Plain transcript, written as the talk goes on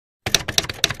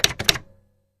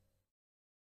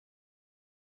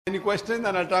Any question,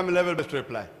 and I'll try my level best to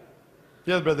reply.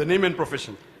 Yes, brother, name and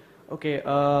profession. Okay,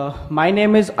 my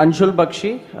name is Anshul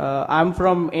Bakshi. I'm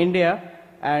from India,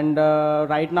 and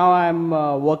right now I'm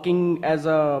working as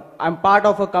I'm part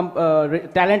of a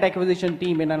talent acquisition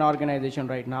team in an organization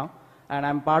right now, and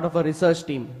I'm part of a research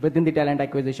team within the talent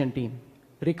acquisition team,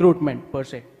 recruitment per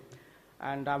se.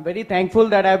 And I'm very thankful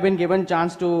that I've been given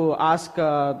chance to ask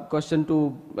a question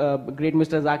to great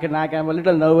Mr. Zakir Naik. I'm a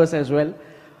little nervous as well.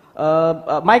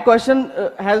 My question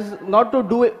has not to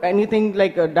do anything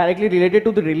like directly related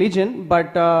to the religion,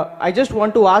 but I just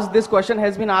want to ask, this question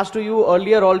has been asked to you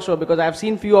earlier also, because I've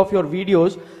seen few of your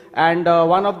videos, and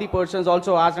one of the persons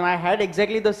also asked, and I had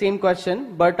exactly the same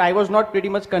question, but I was not pretty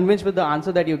much convinced with the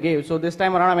answer that you gave. So this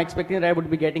time around I'm expecting that I would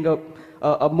be getting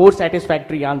a more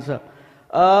satisfactory answer.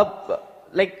 I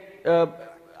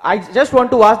just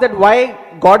want to ask that why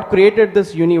God created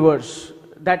this universe.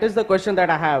 That is the question that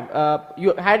I have.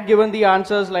 You had given the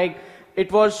answers like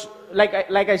it was like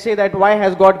I say that why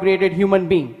has God created human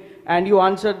being, and you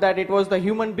answered that it was the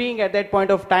human being at that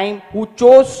point of time who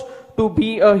chose to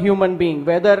be a human being,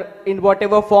 whether in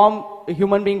whatever form a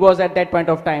human being was at that point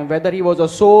of time, whether he was a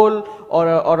soul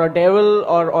or a devil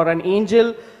or an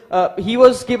angel, he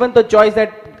was given the choice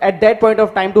that at that point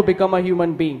of time to become a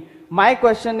human being. My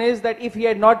question is that if he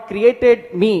had not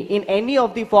created me in any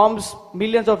of the forms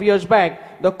millions of years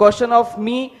back, the question of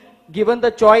me given the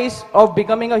choice of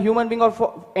becoming a human being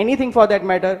or anything for that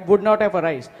matter would not have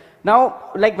arisen.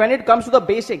 Now, like when it comes to the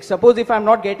basics, suppose if I'm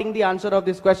not getting the answer of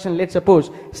this question, let's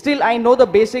suppose, still I know the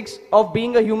basics of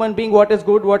being a human being, what is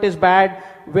good, what is bad,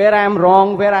 where I am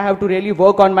wrong, where I have to really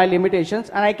work on my limitations,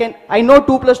 and I know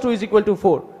 2 plus 2 is equal to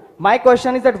 4. My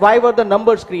question is that why were the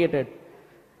numbers created?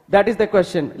 That is the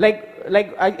question.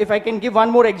 If I can give one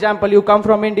more example, you come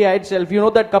from India itself. You know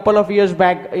that couple of years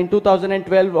back in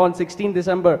 2012 on 16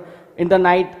 December in the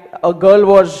night, a girl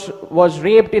was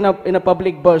raped in a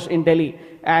public bus in Delhi.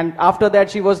 And after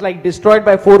that, she was like destroyed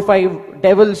by 4 or 5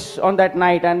 devils on that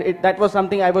night. And that was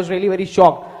something I was really very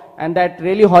shocked. And that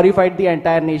really horrified the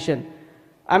entire nation.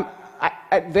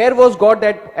 Where was God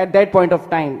at that point of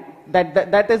time?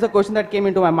 That is the question that came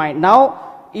into my mind. Now,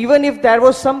 even if there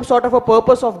was some sort of a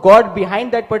purpose of God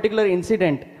behind that particular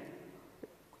incident,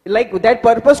 like that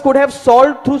purpose could have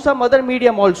solved through some other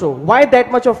medium also. Why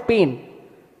that much of pain?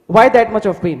 Why that much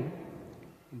of pain?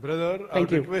 Brother, I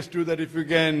would request you that if you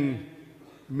can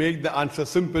make the answer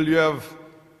simple. You have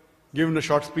given a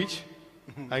short speech.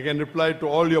 I can reply to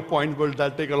all your points, but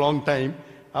that'll take a long time.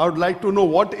 I would like to know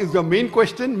what is your main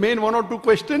question, main 1 or 2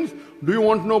 questions. Do you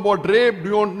want to know about rape? Do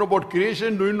you want to know about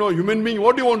creation? Do you know human being?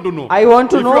 What do you want to know? I want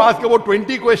to know. If you ask about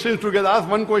 20 questions together, ask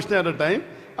 1 question at a time.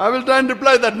 I will try and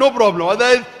reply that, no problem.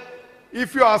 Otherwise,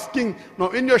 if you're asking, now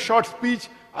in your short speech,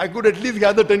 I could at least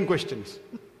gather 10 questions.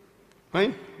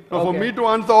 Right? Now for me to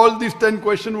answer all these 10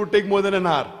 questions would take more than an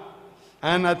hour.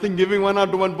 And I think giving 1 hour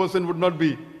to one person would not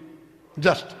be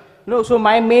just. No, so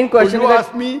my main question is you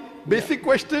ask me basic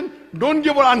question, don't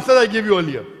give an answer I gave you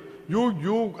earlier.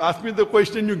 You asked me the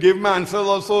question, you gave my answers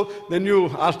also, then you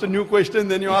asked a new question,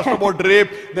 then you asked about rape,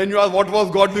 then you asked what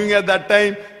was God doing at that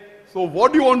time. So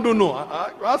what do you want to know?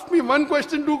 Ask me 1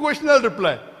 question, 2 questions, I'll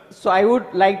reply. So I would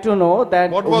like to know that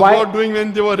what was God doing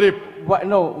when they were raped?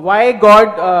 Why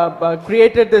God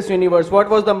created this universe? What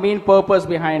was the main purpose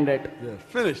behind it? Yes.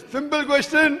 Finished. Simple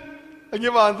question. I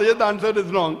give an answer. Yes, the answer is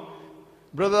wrong.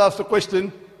 Brother asked a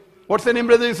question. What's the name,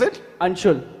 brother, you said?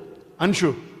 Anshul.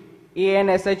 Anshu.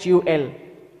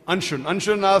 Anshul.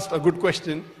 Anshul asked a good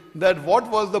question, that what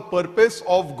was the purpose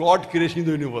of God creating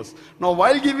the universe? Now,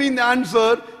 while giving the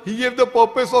answer, he gave the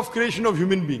purpose of creation of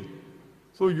human being.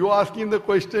 So you're asking the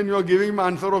question, you're giving the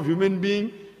answer of human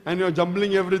being, and you're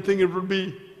jumbling everything, it would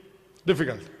be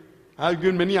difficult. I've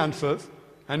given many answers,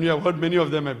 and you have heard many of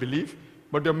them, I believe,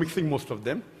 but you're mixing most of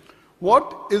them.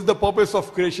 What is the purpose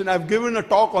of creation? I've given a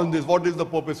talk on this. What is the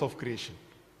purpose of creation?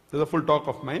 There's a full talk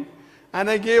of mine. And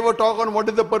I gave a talk on what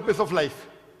is the purpose of life.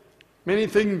 Many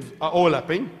things are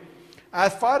overlapping.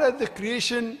 As far as the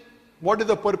creation, what is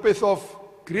the purpose of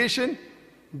creation?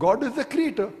 God is the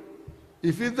creator.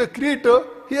 If he is the creator,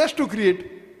 he has to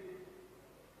create.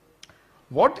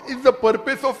 What is the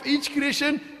purpose of each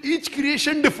creation? Each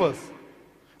creation differs.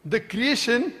 The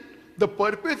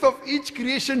purpose of each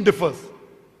creation differs.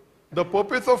 The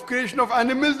purpose of creation of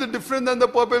animals is different than the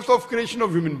purpose of creation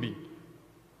of human being.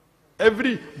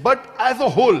 But as a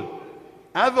whole,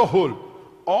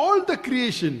 all the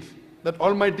creations that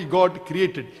Almighty God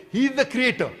created, he is the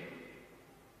creator.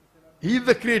 He is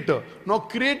the creator. Now,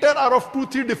 creator are of 2,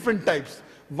 3 different types.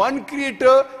 One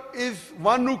creator is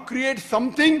one who creates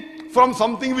something from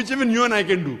something which even you and I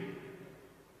can do.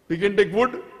 We can take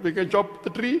wood, we can chop the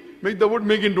tree, make the wood,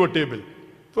 make into a table.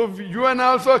 So you and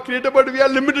I also are creator, but we are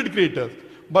limited creators.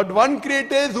 But one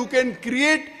creator is who can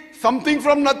create something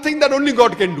from nothing that only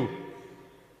God can do.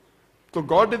 So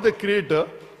God is the creator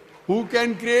who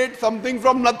can create something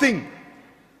from nothing.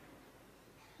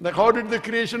 Like how did the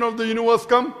creation of the universe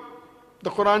come?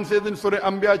 The Quran says in Surah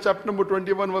Anbiya chapter number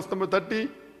 21 verse number 30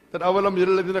 that Avalam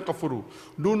Yalladina Kafuru.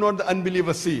 Do not the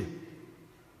unbelievers see?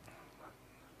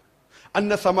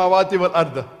 Anna samawati wal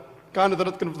arda.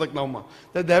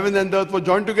 That the heaven and the earth were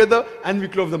joined together and we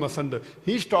clove them asunder.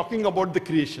 He's talking about the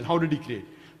creation. How did he create?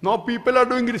 Now people are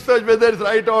doing research whether it's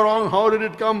right or wrong. How did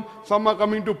it come? Some are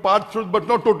coming to part truth but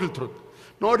not total truth.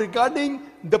 Now regarding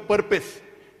the purpose.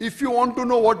 If you want to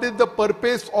know what is the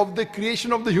purpose of the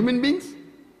creation of the human beings?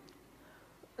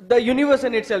 The universe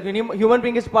in itself. Human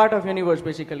being is part of universe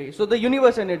basically. So the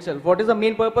universe in itself. What is the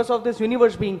main purpose of this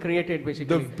universe being created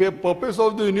basically? The purpose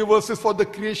of the universe is for the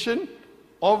creation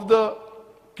of Allah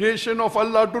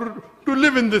to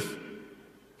live in this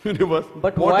universe.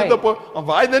 But what why?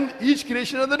 Why then each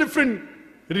creation has a different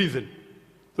reason.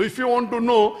 So if you want to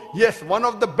know, yes, one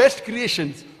of the best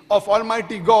creations of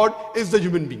Almighty God is the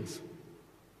human beings.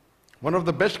 One of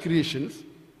the best creations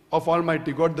of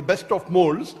Almighty God, the best of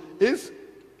molds, is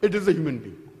the human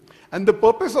being. And the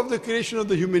purpose of the creation of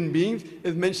the human beings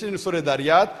is mentioned in Surah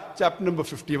Dariyat, chapter number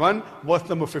 51, verse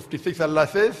number 56. Allah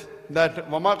says that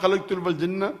وَمَا خَلَقْتُ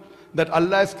الْجِنَّ, that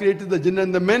Allah has created the jinn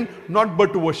and the men not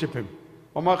but to worship Him.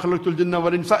 وَمَا خَلَقْتُ الْجِنَّ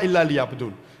وَالْإِنسَ إِلَّا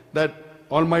لِيَعْبُدُونَ, that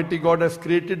Almighty God has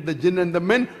created the jinn and the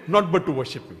men not but to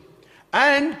worship Him.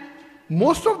 And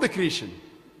most of the creation,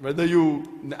 whether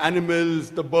the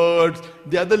animals, the birds,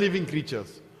 the other living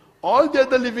creatures, all the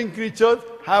other living creatures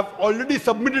have already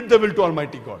submitted their will to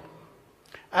Almighty God.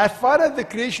 As far as the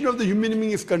creation of the human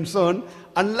being is concerned,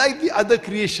 unlike the other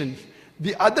creations,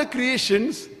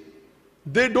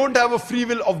 they don't have a free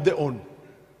will of their own,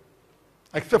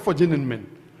 except for jinn and men.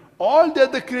 All the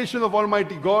other creation of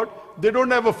Almighty God, they don't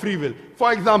have a free will.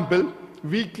 For example,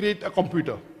 we create a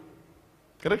computer,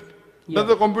 correct? Yeah. Does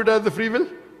the computer have the free will?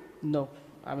 No.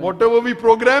 Whatever we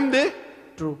program, they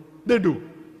do.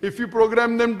 If you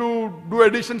program them to do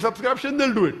addition, subtraction,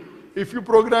 they'll do it. If you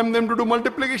program them to do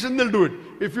multiplication, they'll do it.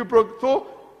 So,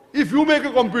 if you make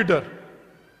a computer,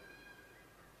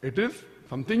 it is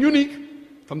something unique,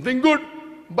 something good,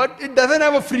 but it doesn't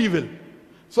have a free will.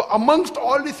 So amongst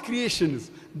all these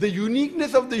creations, the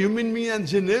uniqueness of the human being and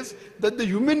jinn is that the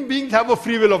human beings have a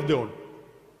free will of their own.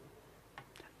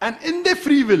 And in their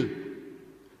free will,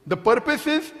 the purpose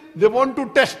is they want to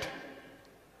test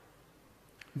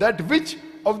that which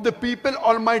of the people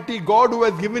Almighty God who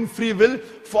has given free will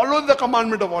follows the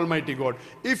commandment of Almighty God.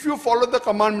 If you follow the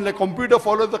commandment, like computer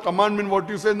follows the commandment, what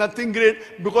you say, nothing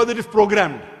great because it is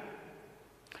programmed.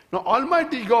 Now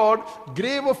Almighty God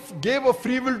gave a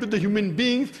free will to the human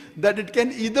beings that it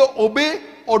can either obey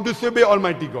or disobey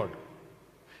Almighty God.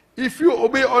 If you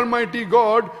obey Almighty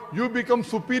God, you become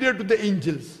superior to the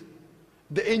angels.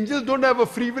 The angels don't have a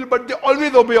free will, but they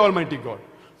always obey Almighty God.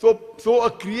 So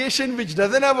a creation which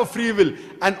doesn't have a free will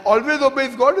and always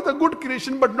obeys God is a good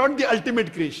creation, but not the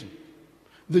ultimate creation.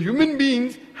 The human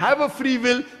beings have a free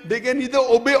will. They can either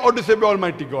obey or disobey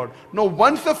Almighty God. Now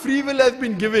once the free will has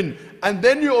been given and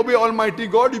then you obey Almighty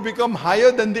God, you become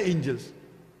higher than the angels.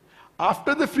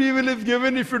 After the free will is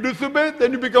given, if you disobey,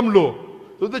 then you become low.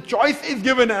 So the choice is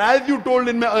given, and as you told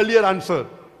in my earlier answer,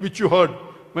 which you heard,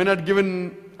 when I had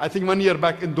given, I think 1 year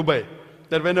back in Dubai,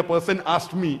 that when a person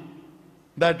asked me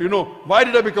that, why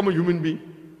did I become a human being?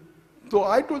 So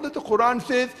I told that the Quran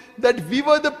says that we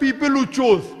were the people who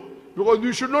chose. Because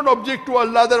you should not object to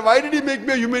Allah that why did He make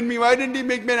me a human being? Why didn't He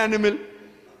make me an animal?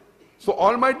 So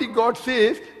Almighty God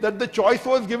says that the choice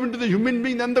was given to the human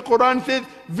being, and the Quran says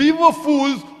we were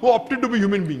fools who opted to be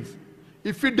human beings.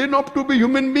 If we didn't opt to be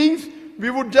human beings, we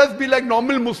would just be like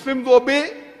normal Muslims who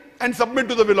obey and submit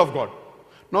to the will of God.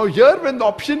 Now here when the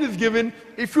option is given,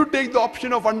 if you take the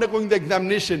option of undergoing the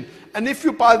examination, and if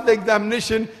you pass the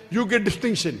examination, you get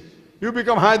distinction. You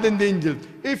become higher than the angels.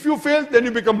 If you fail, then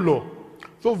you become low.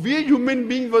 So we human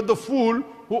beings were the fool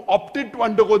who opted to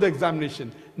undergo the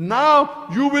examination. Now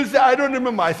you will say, I don't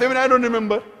remember. I say, I don't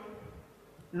remember.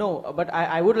 No, but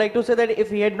I would like to say that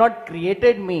if He had not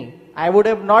created me, I would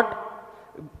have not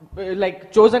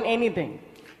chosen anything.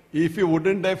 If He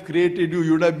wouldn't have created you,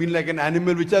 you would have been like an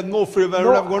animal which has no free will. I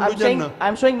would have gone to Jannah.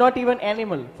 I'm saying not even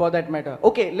animal for that matter.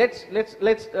 Okay, let's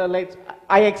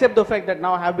I accept the fact that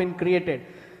now I have been created.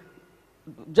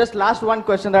 Just last one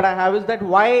question that I have is that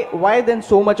why then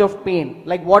so much of pain?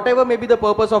 Like whatever may be the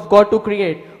purpose of God to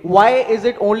create, why is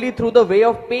it only through the way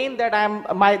of pain that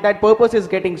that purpose is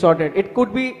getting sorted? It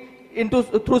could be into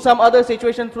through some other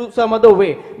situation, through some other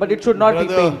way, but it should not be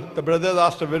pain. The brother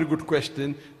asked a very good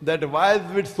question, that why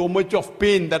is it so much of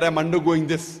pain that I'm undergoing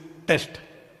this test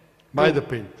by the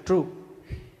pain? True.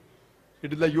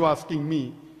 It is like you asking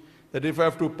me that if I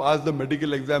have to pass the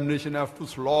medical examination, I have to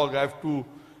slog, I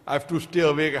have to stay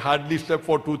awake, hardly sleep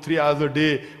for 2-3 hours a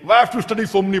day. Why I have to study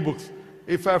so many books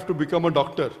if I have to become a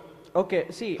doctor? Okay,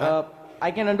 see,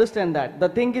 I can understand that. The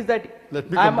thing is that let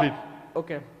me complete.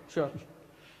 Okay, sure.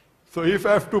 So if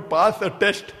I have to pass a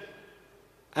test,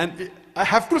 and I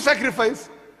have to sacrifice.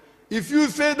 If you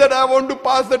say that I want to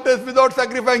pass the test without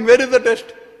sacrificing, where is the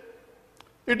test?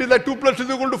 It is like 2 +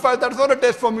 2 = 5. That's not a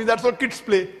test for me. That's what kids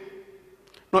play.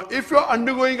 Now, if you are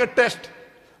undergoing a test,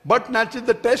 but naturally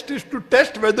the test is to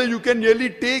test whether you can really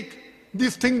take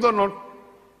these things or not.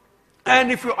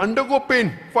 And if you undergo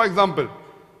pain, for example,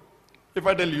 if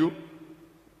I tell you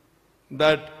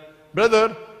that,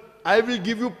 brother, I will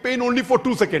give you pain only for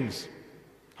 2 seconds.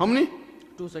 How many?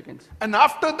 2 seconds. And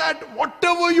after that,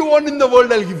 whatever you want in the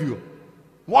world, I'll give you.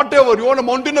 Whatever. You want a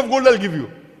mountain of gold, I'll give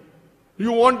you.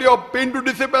 You want your pain to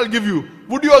dissipate, I'll give you.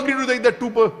 Would you agree to take that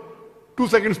 2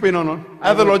 seconds pain or not?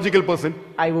 As a logical person.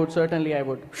 I would, certainly I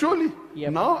would. Surely.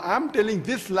 Yep. Now I'm telling,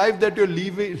 this life that you're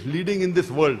leading in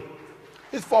this world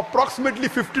is for approximately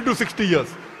 50 to 60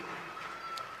 years.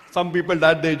 Some people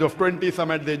die at the age of 20,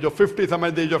 some at the age of 50, some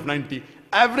at the age of 90.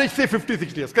 Average, say 50,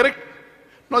 60 years, correct?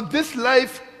 Now this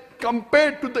life,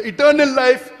 compared to the eternal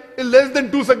life, is less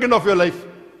than 2 seconds of your life.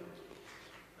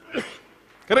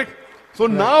 Correct? So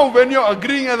now when you're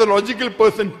agreeing as a logical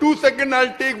person, 2 seconds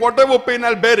I'll take whatever pain,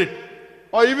 I'll bear it.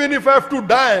 Or even if I have to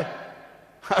die,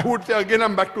 I would say again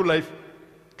I'm back to life.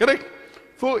 Correct?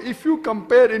 So if you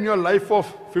compare in your life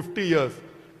of 50 years,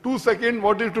 2 seconds,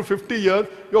 what is to 50 years?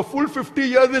 Your full 50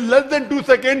 years is less than 2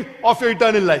 seconds of your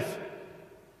eternal life.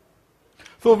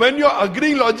 So when you're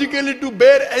agreeing logically to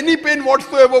bear any pain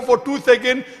whatsoever for 2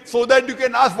 seconds, so that you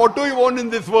can ask what do you want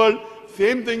in this world,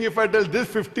 same thing if I tell this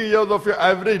 50 years of your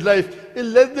average life is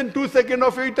less than 2 seconds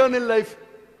of your eternal life.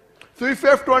 So if you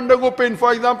have to undergo pain,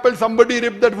 for example, somebody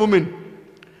raped that woman.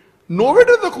 Nowhere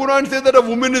does the Quran say that a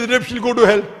woman is raped, she'll go to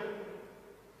hell.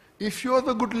 If she was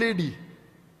a good lady,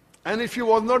 and if she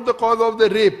was not the cause of the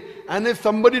rape, and if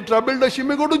somebody troubled her, she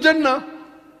may go to Jannah.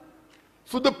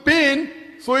 So the pain,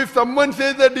 so if someone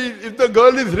says that if the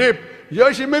girl is raped,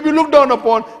 here she may be looked down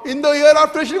upon. In the year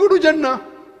after, she'll go to Jannah.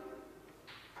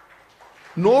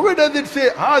 Nowhere does it say,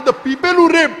 the people who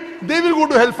raped, they will go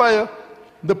to hellfire.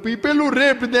 The people who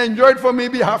raped, they enjoyed for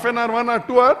maybe half an hour, 1 hour,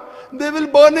 2 hours, they will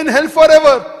burn in hell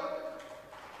forever.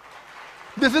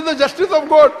 This is the justice of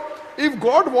God. If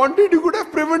God wanted, He could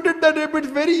have prevented that rape. It's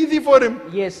very easy for Him.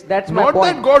 Yes, that's my Not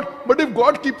point. that God, but if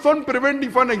God keeps on preventing,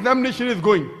 if an examination is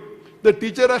going, the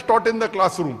teacher has taught in the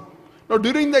classroom. Now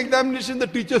during the examination, the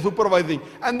teacher is supervising,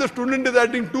 and the student is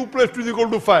adding 2 +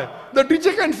 2 = 5. The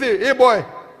teacher can say, hey boy,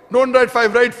 don't write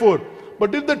 5, write 4.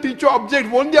 But if the teacher objects,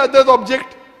 won't the others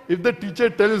object? If the teacher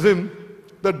tells him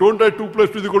that don't write 2 +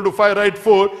 2 = 5, write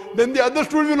 4, then the other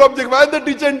student will object. Why is the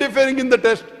teacher interfering in the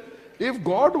test? If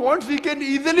God wants, He can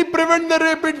easily prevent the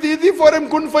rape. It's easy for Him,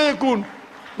 kun fayakun.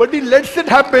 But He lets it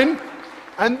happen,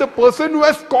 and the person who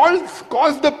has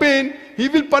caused the pain, He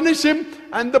will punish him,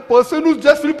 and the person who's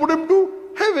just will put him to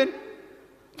heaven.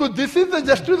 So this is the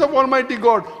justice of Almighty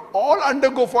God. All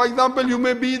undergo. For example, you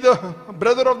may be the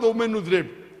brother of the woman who's raped.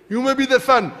 You may be the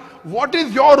son. What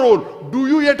is your role? Do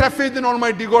you yet have faith in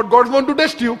Almighty God? God wants to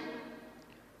test you.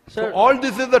 Sir, so all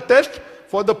this is a test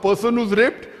for the person who's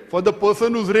raped, for the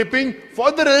person who's raping,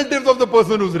 for the relatives of the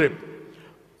person who's raped.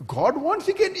 God wants,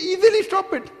 He can easily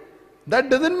stop it. That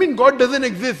doesn't mean God doesn't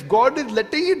exist. God is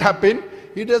letting it happen.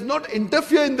 He does not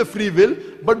interfere in the free will,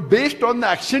 but based on the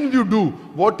actions you do,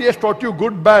 what He has taught you,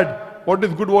 good, bad, what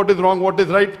is good, what is wrong, what is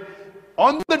right.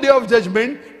 On the day of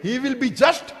judgment, He will be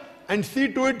just and see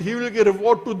to it, He will give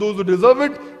reward to those who deserve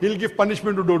it. He will give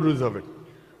punishment to those who deserve it.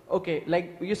 Okay,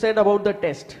 like you said about the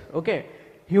test, okay.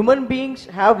 Human beings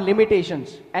have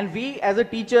limitations, and we as a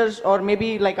teachers, or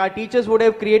maybe like our teachers would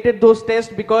have created those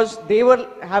tests because they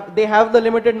have the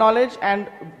limited knowledge, and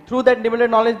through that limited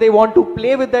knowledge they want to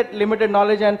play with that limited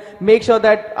knowledge and make sure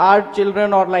that our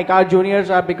children or like our juniors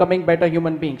are becoming better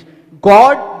human beings.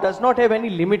 God does not have any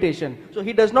limitation, so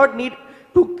He does not need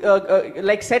to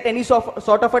like set any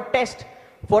sort of a test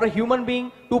for a human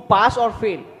being to pass or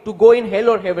fail, to go in hell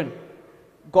or heaven.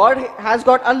 God has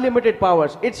got unlimited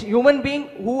powers. It's human being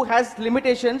who has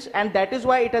limitations, and that is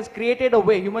why it has created a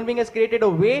way. Human being has created a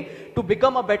way to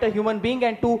become a better human being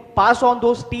and to pass on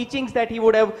those teachings that he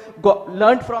would have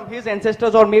learned from his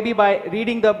ancestors, or maybe by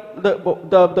reading the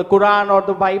Quran or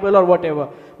the Bible or whatever.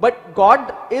 But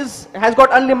God has got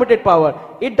unlimited power.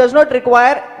 It does not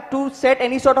require to set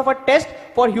any sort of a test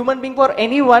for human being, for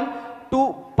anyone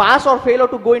to pass or fail or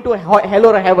to go into hell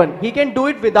or heaven. He can do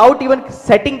it without even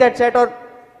setting that set, or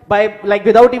by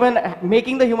without even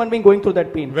making the human being going through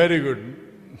that pain. Very good.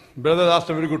 Brother asked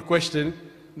a very good question,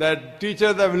 that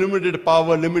teachers have limited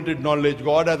power, limited knowledge.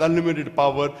 God has unlimited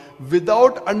power.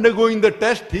 Without undergoing the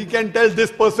test, he can tell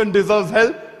this person deserves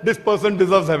hell, this person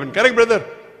deserves heaven. Correct, brother?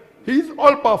 He is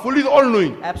all powerful, he is all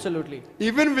knowing. Absolutely.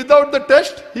 Even without the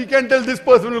test, he can tell this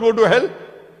person will go to hell.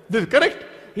 This is correct?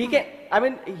 He can,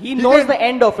 he knows the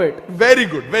end of it. Very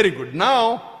good, very good.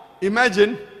 Now,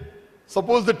 imagine,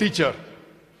 suppose the teacher.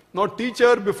 Now,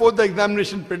 teacher before the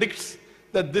examination predicts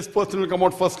that this person will come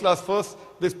out first class first,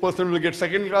 this person will get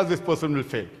second class, this person will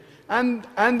fail. And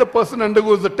the person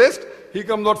undergoes the test, he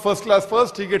comes out first class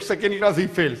first, he gets second class, he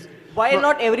fails. Why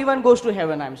not everyone goes to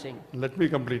heaven, I'm saying? Let me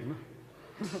complete. No?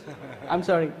 I'm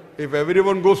sorry. If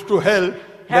everyone goes to hell...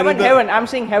 Heaven, I'm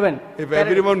saying heaven. If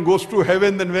everyone goes to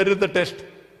heaven, then where is the test?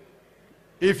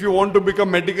 If you want to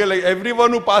become medical,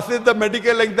 everyone who passes the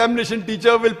medical examination,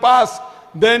 teacher will pass.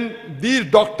 Then these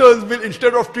doctors will,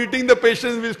 instead of treating the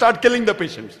patients, will start killing the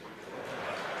patients.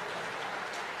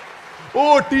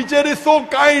 Oh, teacher is so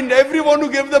kind. Everyone who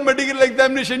gave the medical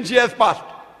examination, she has passed.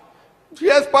 She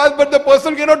has passed, but the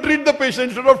person cannot treat the patient.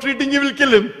 Instead of treating, he will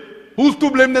kill him. Who's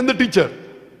to blame than the teacher?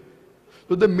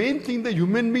 So the main thing the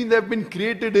human beings have been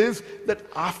created is that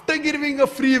after giving a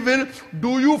free will,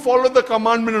 do you follow the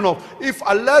commandment or not? If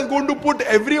Allah is going to put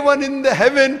everyone in the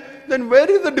heaven, then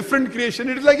where is the different creation?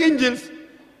 It is like angels.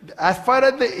 As far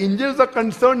as the angels are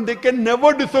concerned, they can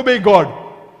never disobey God.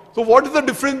 So what is the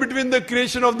difference between the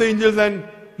creation of the angels and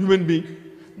human being?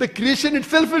 The creation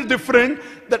itself is different,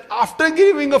 that after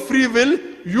giving a free will,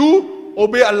 you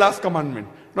obey Allah's commandment.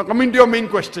 Now coming to your main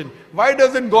question, why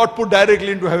doesn't God put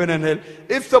directly into heaven and hell?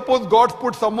 If suppose God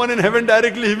puts someone in heaven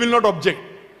directly, he will not object.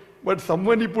 But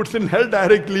someone he puts in hell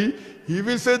directly, he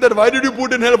will say that, why did you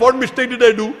put in hell? What mistake did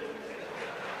I do?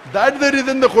 That's the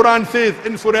reason the Quran says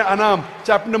in Surah Anam,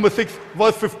 chapter number 6,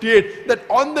 verse 58, that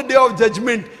on the day of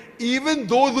judgment, even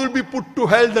those who will be put to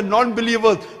hell, the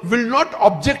non-believers, will not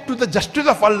object to the justice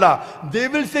of Allah. They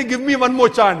will say, give me one more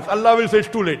chance. Allah will say, it's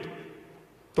too late.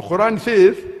 The Quran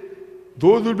says,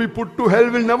 those who will be put to hell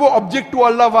will never object to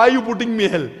Allah, why are you putting me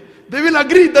hell? They will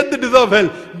agree that they deserve hell.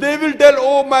 They will tell,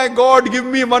 oh my God, give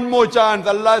me one more chance.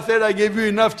 Allah said, I gave you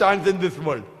enough chance in this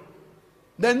world.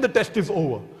 Then the test is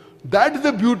over. That's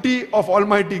the beauty of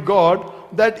Almighty God,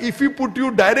 that if He put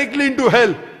you directly into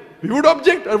hell, you would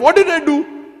object. What did I do?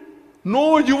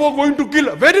 No, you were going to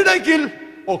kill. Where did I kill?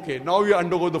 Okay, now you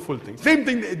undergo the full thing. Same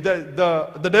thing,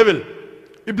 the devil,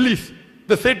 Iblis,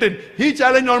 the Satan, he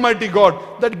challenged Almighty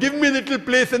God that give me a little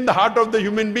place in the heart of the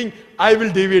human being, I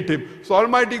will deviate him. So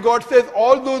Almighty God says,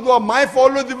 all those who are my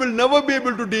followers, you will never be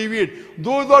able to deviate.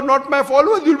 Those who are not my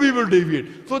followers, you will be able to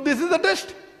deviate. So this is the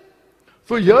test.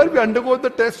 So here we undergo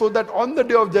the test so that on the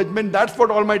day of judgment, that's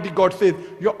what Almighty God says,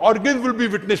 your organs will be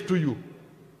witness to you.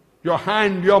 Your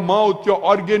hand, your mouth, your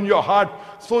organ, your heart.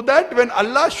 So that when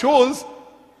Allah shows,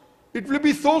 it will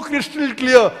be so crystal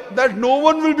clear that no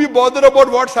one will be bothered about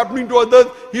what's happening to others.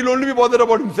 He'll only be bothered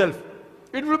about himself.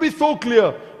 It will be so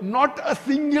clear. Not a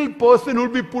single person who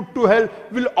will be put to hell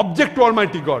will object to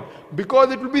Almighty God.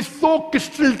 Because it will be so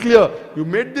crystal clear. You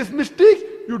made this mistake,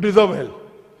 you deserve hell.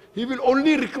 He will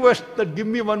only request that give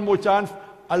me one more chance.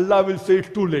 Allah will say it's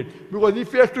too late. Because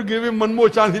if he has to give him one more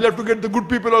chance, he'll have to get the good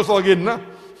people also again. Na?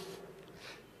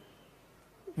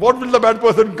 What will the bad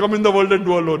person come in the world and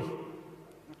do alone?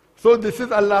 So this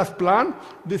is Allah's plan.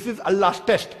 This is Allah's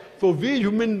test. So we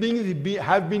human beings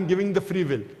have been giving the free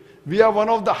will. We are one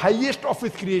of the highest of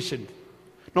His creation.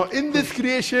 Now in this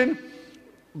creation,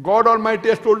 God Almighty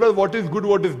has told us what is good,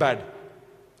 what is bad.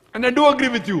 And I do agree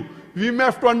with you. We may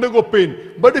have to undergo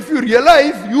pain. But if you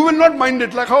realize, you will not mind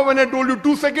it. Like how when I told you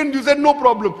 2 seconds, you said no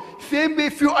problem. Same way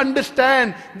if you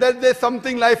understand that there's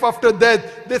something life after death,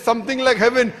 there's something like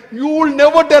heaven, you will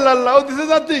never tell Allah, oh, this is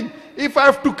nothing. If I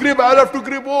have to crib, I'll have to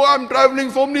crib. Oh, I'm traveling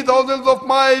so many thousands of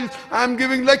miles. I'm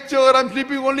giving lecture. I'm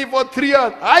sleeping only for 3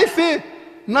 hours. I say,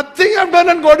 nothing I've done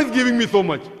and God is giving me so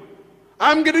much.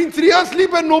 I'm getting 3 hours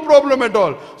sleep and no problem at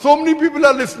all. So many people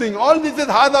are listening. All this is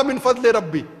Hada min fadli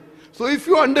Rabbi. So if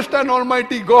you understand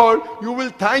Almighty God, you will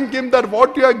thank Him that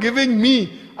what you are giving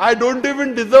me, I don't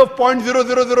even deserve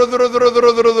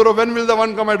 0.0000000. When will the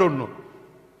one come? I don't know.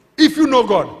 If you know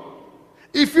God.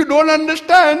 If you don't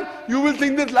understand, you will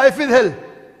think that life is hell.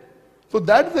 So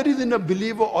that's the reason a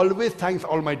believer always thanks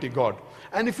Almighty God.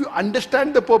 And if you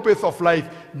understand the purpose of life,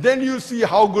 then you see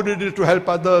how good it is to help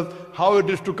others, how it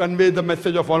is to convey the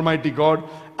message of Almighty God.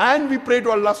 And we pray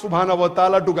to Allah subhanahu wa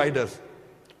ta'ala to guide us.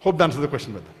 Hope that answers the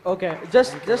question, brother. Okay,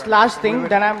 just last thing,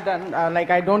 then I'm done. Like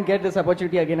I don't get this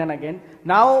opportunity again and again.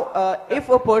 Now, if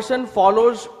a person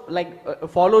follows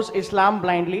follows Islam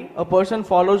blindly, a person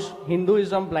follows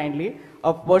Hinduism blindly,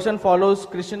 a person follows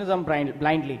Christianism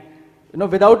blindly,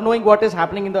 without knowing what is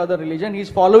happening in the other religion, he's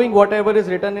following whatever is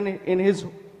written in his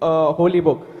holy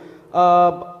book.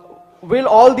 Will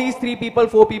all these 3 people,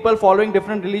 4 people following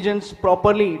different religions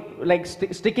properly, like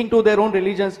sticking to their own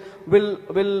religions,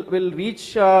 will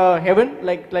reach heaven,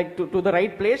 to the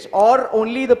right place, or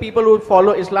only the people who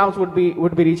follow Islam would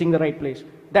be reaching the right place?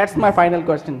 That's my final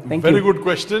question. Thank you. Very good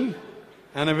question,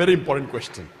 and a very important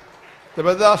question. The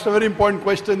brother asked a very important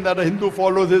question, that a Hindu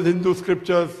follows his Hindu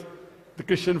scriptures, the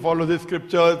Christian follows his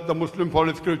scriptures, the Muslim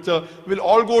follows scripture. Will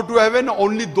all go to heaven?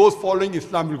 Only those following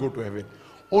Islam will go to heaven.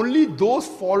 Only those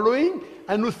following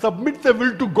and who submit their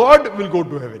will to God will go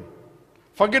to heaven.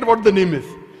 Forget what the name is.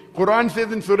 Quran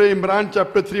says in Surah Imran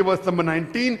chapter 3 verse number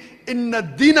 19, Inna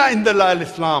Dina Indallah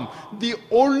al-Islam. The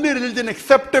only religion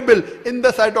acceptable in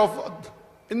the sight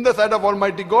of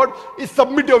Almighty God is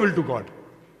submit your will to God.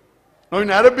 Now in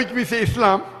Arabic we say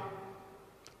Islam,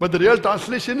 but the real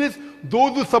translation is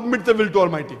those who submit their will to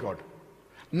Almighty God.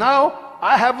 Now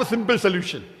I have a simple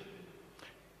solution.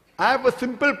 I have a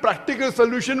simple practical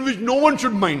solution which no one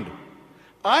should mind.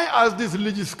 I ask these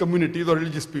religious communities or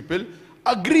religious people,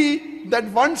 agree that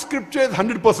one scripture is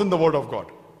 100% the word of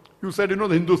God. You said, the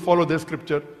Hindus follow their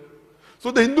scripture. So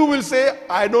the Hindu will say,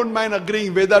 I don't mind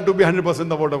agreeing Veda to be 100%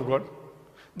 the word of God.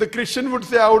 The Christian would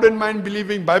say, I wouldn't mind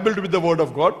believing Bible to be the word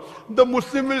of God. The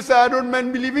Muslim will say, I don't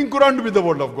mind believing Quran to be the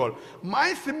word of God.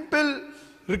 My simple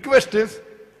request is,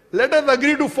 let us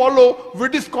agree to follow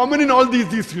what is common in all these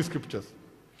 3 scriptures.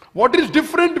 What is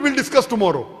different, we'll discuss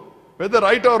tomorrow. Whether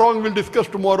right or wrong, we'll discuss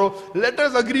tomorrow. Let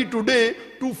us agree today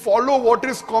to follow what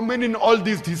is common in all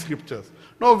these 3 scriptures.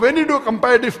 Now, when you do a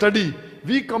comparative study,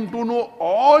 we come to know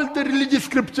all the religious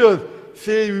scriptures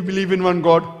say we believe in one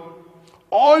God.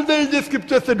 All the religious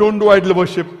scriptures say don't do idol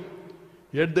worship.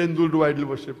 Yet the Hindus do idol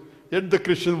worship. Yet the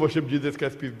Christians worship Jesus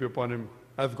Christ, peace be upon him,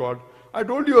 as God. I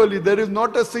told you earlier, there is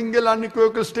not a single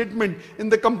unequivocal statement in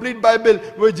the complete Bible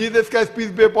where Jesus Christ,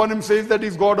 peace be upon him, says that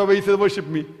he's God or where he says worship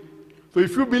me. So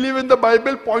if you believe in the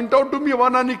Bible, point out to me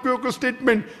one unequivocal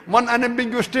statement, one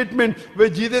unambiguous statement where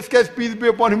Jesus Christ, peace be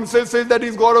upon him, says that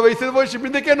he's God or where he says worship me.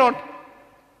 They cannot.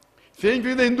 Same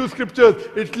thing in the Hindu scriptures,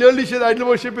 it clearly says idol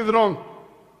worship is wrong.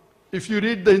 If you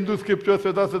read the Hindu scripture,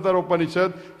 Setelah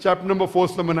Upanishad, chapter number 4,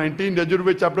 verse number 19,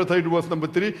 Yajurved chapter 32, verse number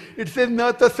 3, it says,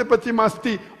 Na tasya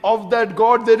pratimasti, of that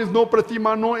God there is no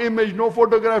pratima, no image, no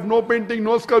photograph, no painting,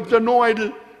 no sculpture, no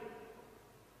idol.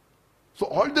 So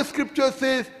all the scripture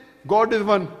says, God is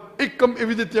one. Ikkam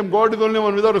evidityam, God is only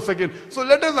one without a second. So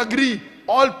let us agree,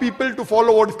 all people to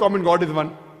follow what is common, God is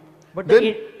one. But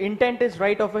the intent is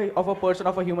right of a person,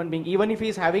 of a human being, even if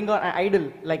he's having an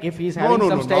idol, like if he's having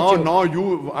some statue.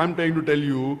 I'm trying to tell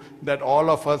you that all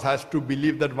of us has to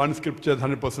believe that one scripture is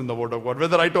 100% the word of God,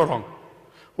 whether right or wrong.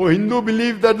 Oh, Hindu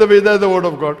believes that the Veda is the word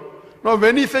of God. Now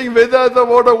when he's saying Veda is the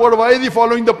word of God, why is he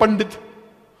following the Pandit?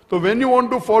 So when you want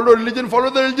to follow religion, follow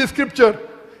the religious scripture.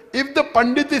 If the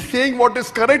Pandit is saying what is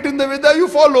correct in the Veda, you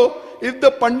follow. If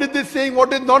the Pandit is saying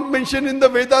what is not mentioned in the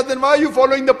Vedas, then why are you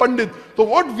following the Pandit? So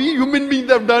what we human beings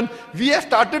have done, we have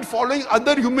started following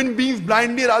other human beings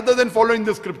blindly rather than following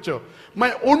the scripture.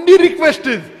 My only request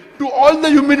is to all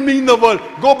the human beings in the world,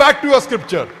 go back to your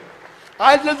scripture.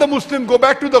 I tell the Muslim, go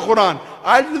back to the Quran.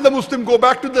 I tell the Muslim, go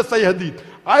back to the Sahih Hadith.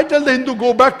 I tell the Hindu,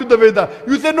 go back to the Veda.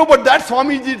 You say, no, but that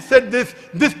Swamiji said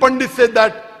this Pandit said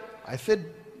that. I said,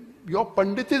 your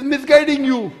Pandit is misguiding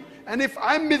you. And if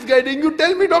I'm misguiding you,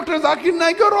 tell me, Dr. Zakir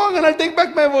Naik, you're wrong, and I'll take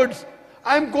back my words.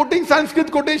 I'm quoting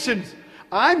Sanskrit quotations.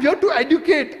 I'm here to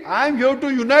educate. I'm here to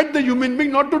unite the human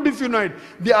being, not to disunite.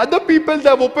 The other people, they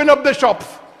have opened up their shops.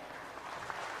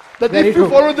 That if you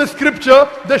follow the scripture,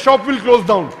 the shop will close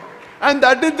down. And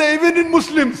that is even in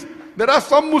Muslims. There are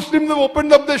some Muslims who have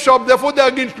opened up their shop, therefore they are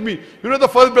against me. The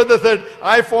first brother said,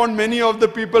 I found many of the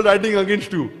people writing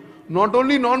against you. Not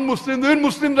only non-Muslims, even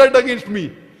Muslims write against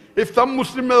me. If some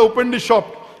Muslim has opened his shop,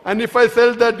 and if I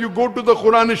sell that, you go to the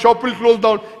Quran, his shop will close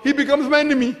down, he becomes my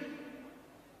enemy.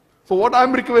 So what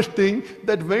I'm requesting,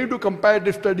 that when you do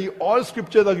comparative study, all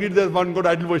scriptures agree there's one God,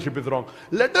 idol worship is wrong.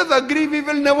 Let us agree we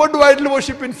will never do idol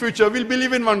worship in future, we'll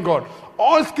believe in one God.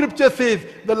 All scripture says,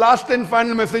 the last and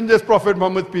final messenger is Prophet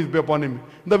Muhammad, peace be upon him.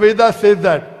 The Vedas says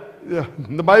that. Yeah,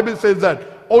 the Bible says that.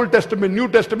 Old Testament, New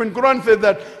Testament, Quran says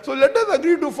that. So let us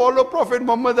agree to follow Prophet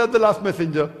Muhammad as the last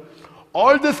messenger.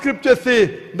 All the scriptures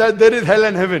say that there is hell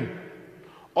and heaven.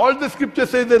 All the scriptures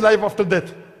say there is life after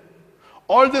death.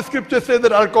 All the scriptures say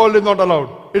that alcohol is not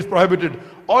allowed. It's prohibited.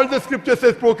 All the scripture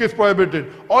says pork is prohibited.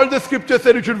 All the scripture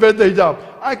said you should wear the hijab.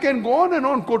 I can go on and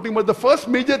on quoting, but the first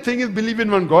major thing is believe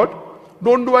in one God.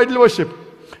 Don't do idol worship.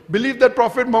 Believe that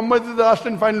Prophet Muhammad is the last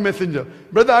and final messenger.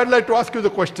 Brother, I'd like to ask you the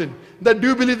question, that do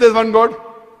you believe there's one God?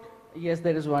 Yes,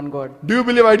 there is one God. Do you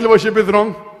believe idol worship is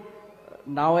wrong?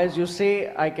 Now as you say,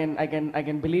 I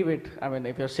can believe it. I mean,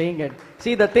 if you're saying it.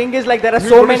 See, the thing is like there are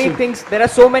so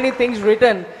many things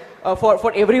written.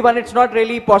 For everyone, it's not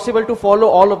really possible to follow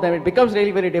all of them. It becomes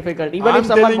really very difficult. Even if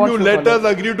someone wants to let us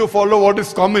agree to follow what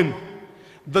is common.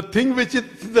 The thing which is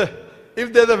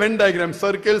if there's a Venn diagram,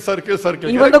 circle, circle, circle.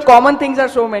 Even the common things are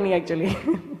so many actually.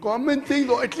 Common things,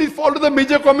 or at least follow the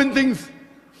major common things.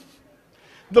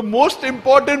 The most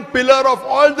important pillar of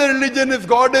all the religion is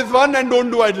God is one and don't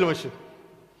do idol worship.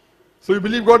 So you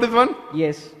believe God is one?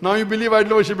 Yes. Now you believe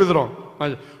idol worship is wrong.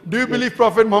 Do you believe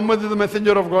Prophet Muhammad is the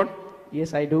messenger of God?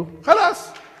 Yes, I do. Khalas.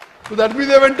 So that means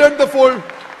they have entered the fold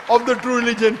of the true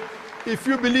religion. If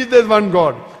you believe there is one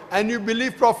God and you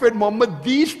believe Prophet Muhammad,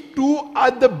 these two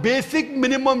are the basic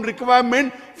minimum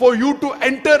requirement for you to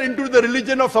enter into the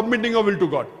religion of submitting your will to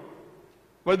God.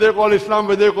 Whether you call Islam,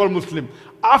 whether you call Muslim.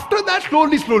 After that,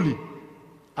 slowly.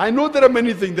 I know there are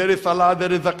many things. There is Salah,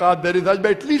 there is Zakat, there is Hajj,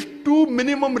 but at least two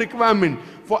minimum requirement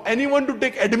for anyone to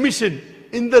take admission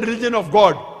in the religion of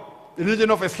God, the religion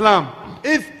of Islam,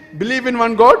 is believe in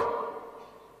one God,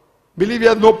 believe he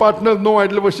has no partners, no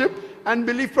idol worship, and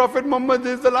believe Prophet Muhammad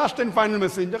is the last and final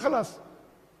messenger. Khalas.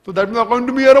 So that means according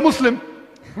to me, you are a Muslim.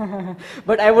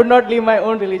 But I would not leave my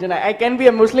own religion. I can be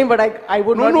a Muslim, but I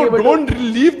would not be able to... No, don't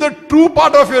leave the true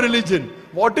part of your religion.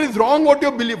 What is wrong, what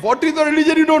you believe. What is the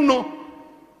religion you don't know?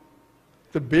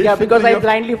 Yeah, because I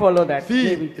blindly follow that.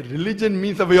 See, religion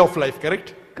means a way of life,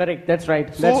 correct? Correct, that's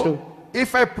right. So, that's true.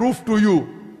 If I prove to you,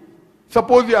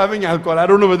 suppose you're having alcohol, I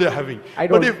don't know whether you're having. I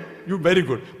don't. But if you're very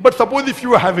good. But suppose if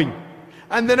you are having,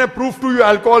 and then I prove to you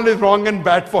alcohol is wrong and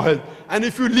bad for health, and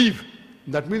if you leave,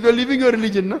 that means you're leaving your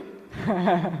religion, no?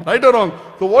 Right or wrong?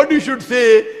 So what you should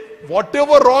say,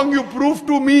 whatever wrong you prove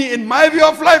to me in my way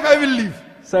of life, I will leave.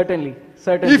 Certainly.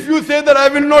 If you say that I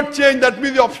will not change, that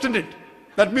means you're obstinate.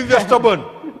 That means you're stubborn.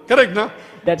 Correct, no?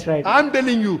 That's right. I'm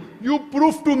telling you, you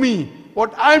prove to me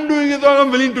what I'm doing is wrong,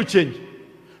 I'm willing to change.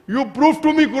 You prove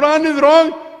to me Quran is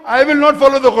wrong, I will not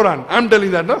follow the Quran. I'm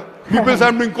telling that, no? People say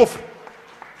I'm doing kufr.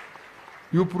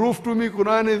 You prove to me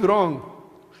Quran is wrong.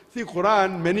 See,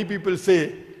 Quran, many people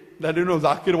say that,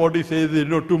 Zakir, what he says is,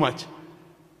 too much.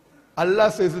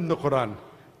 Allah says in the Quran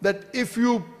that if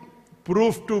you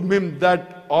prove to him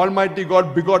that Almighty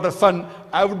God begot a son,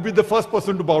 I would be the first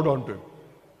person to bow down to him.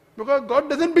 Because God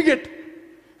doesn't beget.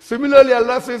 Similarly,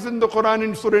 Allah says in the Quran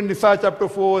in Surah Nisa chapter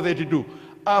 4 verse 82,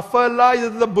 أَفَلَا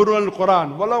يَتَدَبَّرُونَ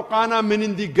الْقُرْآنَ وَلَوْ كَانَ مِنْ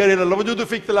عِندِ غَيْرِ اللَّهِ لَوَجَدُوا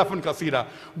فِيهِ اخْتِلَافًا كَثِيرًا.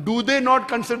 Do they not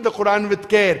consider the Quran with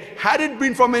care? Had it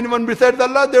been from anyone besides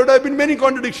Allah, there would have been many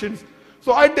contradictions.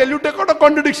 So I tell you, take out a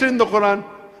contradiction in the Quran,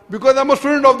 because I'm a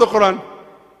student of the Quran.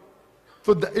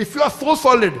 So if you are so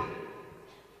solid,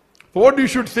 what you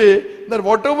should say, that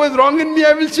whatever is wrong in me,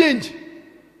 I will change.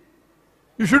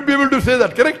 You should be able to say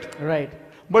that, correct? Right.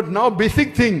 But now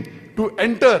basic thing, to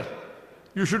enter,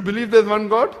 you should believe there's one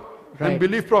God, and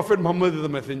believe Prophet Muhammad is the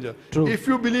messenger. True. If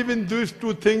you believe in these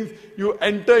two things, you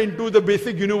enter into the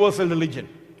basic universal religion.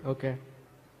 Okay.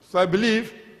 So I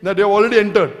believe that you have already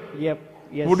entered. Yep.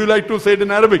 Yes. Would you like to say it in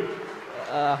Arabic?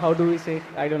 How do we say it?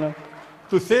 I don't know.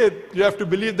 To say it, you have to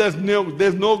believe there's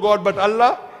no God but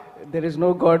Allah. There is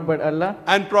no God but Allah.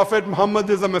 And Prophet Muhammad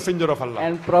is the messenger of Allah.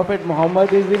 And Prophet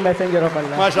Muhammad is the messenger of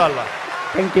Allah. MashaAllah.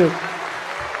 Thank you.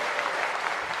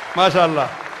 MashaAllah.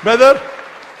 Brother,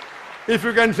 if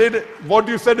you can say it, what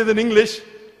you said is in English,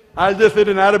 I'll just say it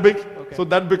in Arabic. Okay. So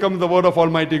that becomes the word of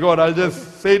Almighty God. I'll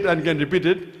just say it and can repeat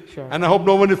it. Sure. And I hope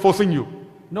no one is forcing you.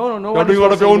 No one is forcing You're doing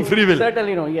out of your own free will.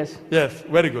 Certainly no, yes. Yes,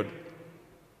 very good.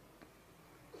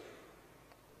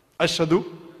 Ashhadu.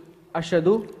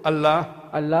 Ashhadu. Allah.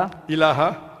 Allah.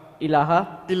 Ilaha.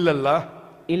 Ilaha. Illallah.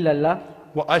 Illallah.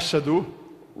 Wa ashhadu.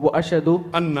 Wa ashhadu.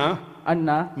 Anna.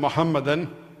 Muhammadan.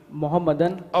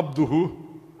 Abduhu.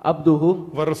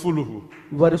 Wa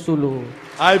rasuluhu.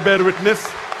 I bear witness.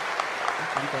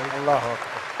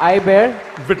 I bear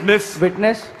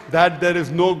witness that there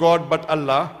is no God but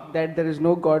Allah.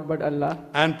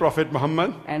 And Prophet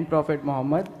Muhammad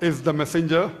is the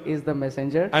messenger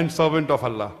and servant of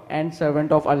Allah.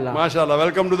 MashaAllah.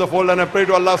 Welcome to the fold, and I pray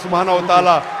to Allah subhanahu wa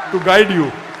ta'ala to guide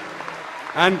you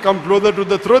and come closer to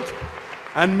the truth,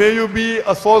 and may you be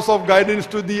a source of guidance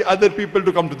to the other people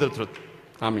to come to the truth.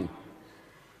 Ameen.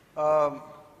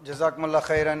 Jazakumullah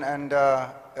khairan, and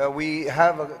we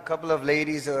have a couple of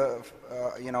ladies,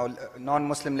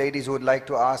 non-Muslim ladies who would like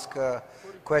to ask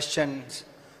questions.